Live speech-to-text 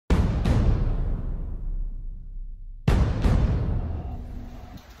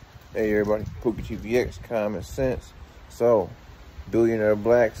Hey everybody, Pookie TVX, Common Sense. So, Billionaire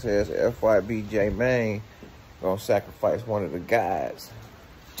Black says FYBJ Mane gonna sacrifice one of the guys.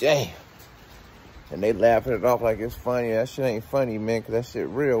 Damn. And they laughing it off like it's funny. That shit ain't funny, man, because that shit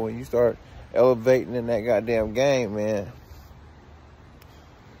real. When you start elevating in that goddamn game, man,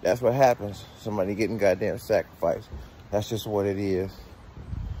 that's what happens. Somebody getting goddamn sacrificed. That's just what it is.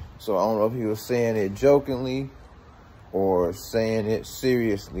 So I don't know if he was saying it jokingly or saying it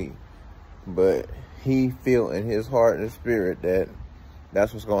seriously, but he feel in his heart and spirit that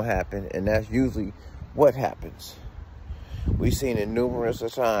that's what's gonna happen, and that's usually what happens. We've seen it numerous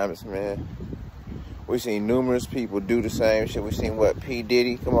of times, man. We've seen numerous people do the same shit. We've seen what, P.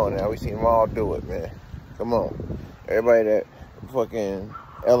 Diddy? Come on now, we've seen them all do it, man. Come on. Everybody that fucking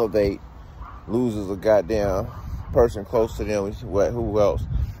elevate loses a goddamn person close to them. What? Who else?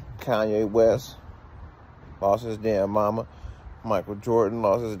 Kanye West lost his damn mama. Michael Jordan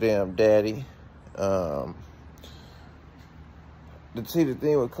lost his damn daddy. See, the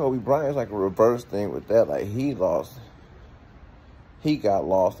thing with Kobe Bryant is like a reverse thing with that. Like, he got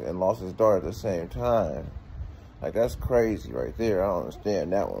lost and lost his daughter at the same time. Like, that's crazy right there. I don't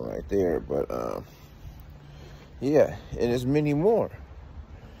understand that one right there. But, yeah, and there's many more.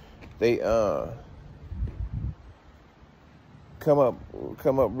 They, come up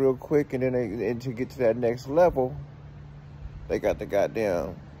real quick, and then and to get to that next level, they got the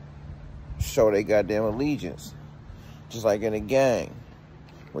goddamn show they goddamn allegiance. Just like in a gang,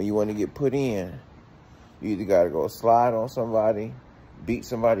 when you want to get put in, you either gotta go slide on somebody, beat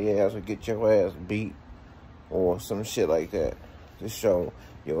somebody ass, or get your ass beat, or some shit like that, to show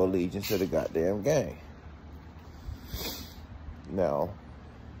your allegiance to the goddamn gang. Now,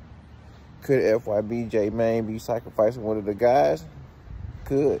 could FYBJ Mane be sacrificing one of the guys?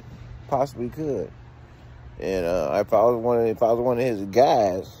 Could. Possibly could. And if I was one of his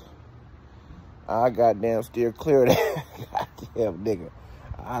guys, I goddamn steer clear of that goddamn nigga.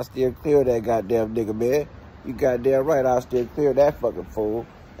 I steer clear of that goddamn nigga, man. You goddamn right, I steer clear of that fucking fool.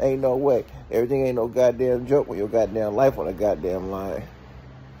 Ain't no way. Everything ain't no goddamn joke when your goddamn life on the goddamn line.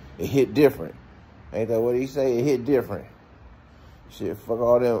 It hit different. Ain't that what he say? It hit different. Shit, fuck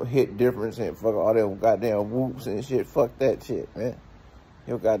all them hit difference and fuck all them goddamn whoops and shit. Fuck that shit, man.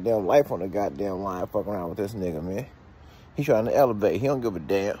 Your goddamn life on the goddamn line. Fuck around with this nigga, man. He trying to elevate. He don't give a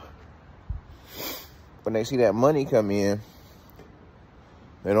damn. When they see that money come in,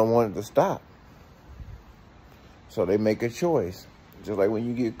 they don't want it to stop. So they make a choice. Just like when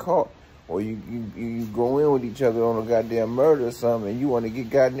you get caught or you go in with each other on a goddamn murder or something and you want to get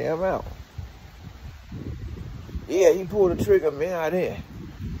goddamn out. Yeah, you pulled the trigger, man. I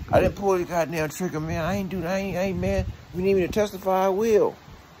didn't pull the goddamn trigger, man. I ain't, man. If you need me to testify, I will.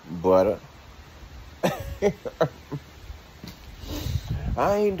 But,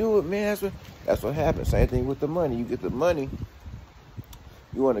 I ain't do it, man. That's what happens. Same thing with the money. You get the money,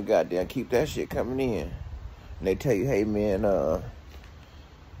 you want to goddamn keep that shit coming in. And they tell you, hey, man,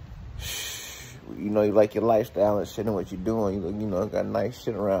 you know, you like your lifestyle and shit and what you're doing. You know, got nice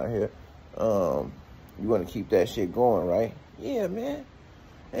shit around here. You want to keep that shit going, right? Yeah, man.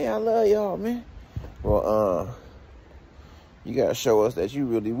 Hey, I love y'all, man. Well, you got to show us that you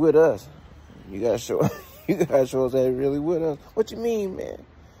really with us. You got to show us that you really with us. What you mean, man?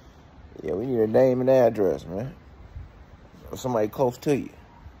 Yeah, we need a name and address, man. Or somebody close to you.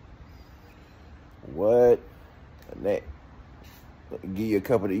 What? Give you a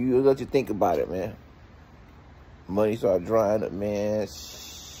couple of, you let you think about it, man. Money start drying up, man.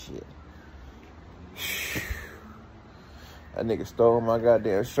 Shit. That nigga stole my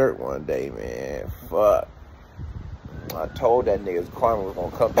goddamn shirt one day, man. Fuck. I told that nigga's karma was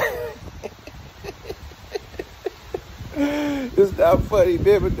gonna come back. It's not funny,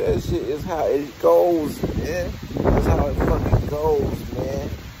 man, but that shit is how it goes, man. That's how it fucking goes, man.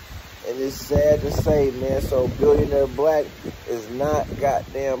 And it's sad to say, man, so Billionaire Black is not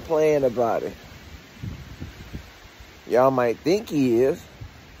goddamn playing about it. Y'all might think he is,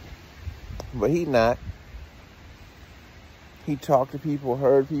 but he not. He talked to people,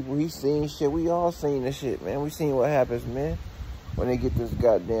 heard people, he seen shit. We all seen this shit, man. We seen what happens, man, when they get this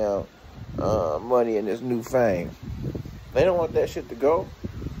goddamn money and this new fame. They don't want that shit to go.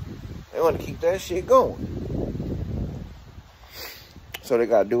 They want to keep that shit going. So they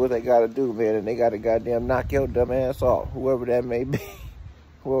got to do what they got to do, man. And they got to goddamn knock your dumb ass off. Whoever that may be.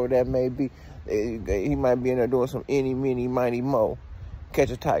 Whoever that may be. He might be in there doing some any, mini, mighty, mo.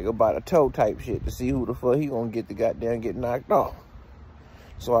 Catch a tiger by the toe type shit to see who the fuck he gonna get the goddamn get knocked off.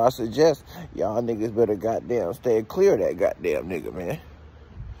 So I suggest y'all niggas better goddamn stay clear of that goddamn nigga, man.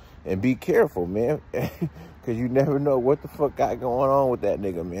 And be careful, man. Because you never know what the fuck got going on with that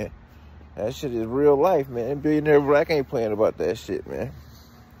nigga, man. That shit is real life, man. Billionaire Black ain't playing about that shit, man.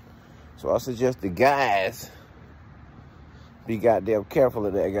 So I suggest the guys be goddamn careful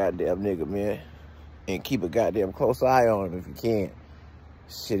of that goddamn nigga, man. And keep a goddamn close eye on him if you can.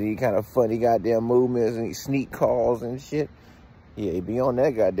 Shit, he kind of funny goddamn movements and he sneak calls and shit. Yeah, he be on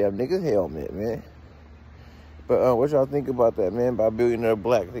that goddamn nigga's helmet, man. But what y'all think about that, man? By Billionaire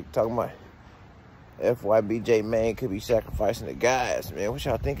Black, they talking about FYBJ Mane could be sacrificing the guys, man. What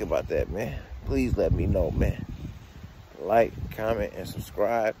y'all think about that, man? Please let me know, man. Like, comment, and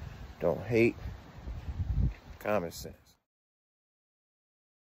subscribe. Don't hate. Common sense.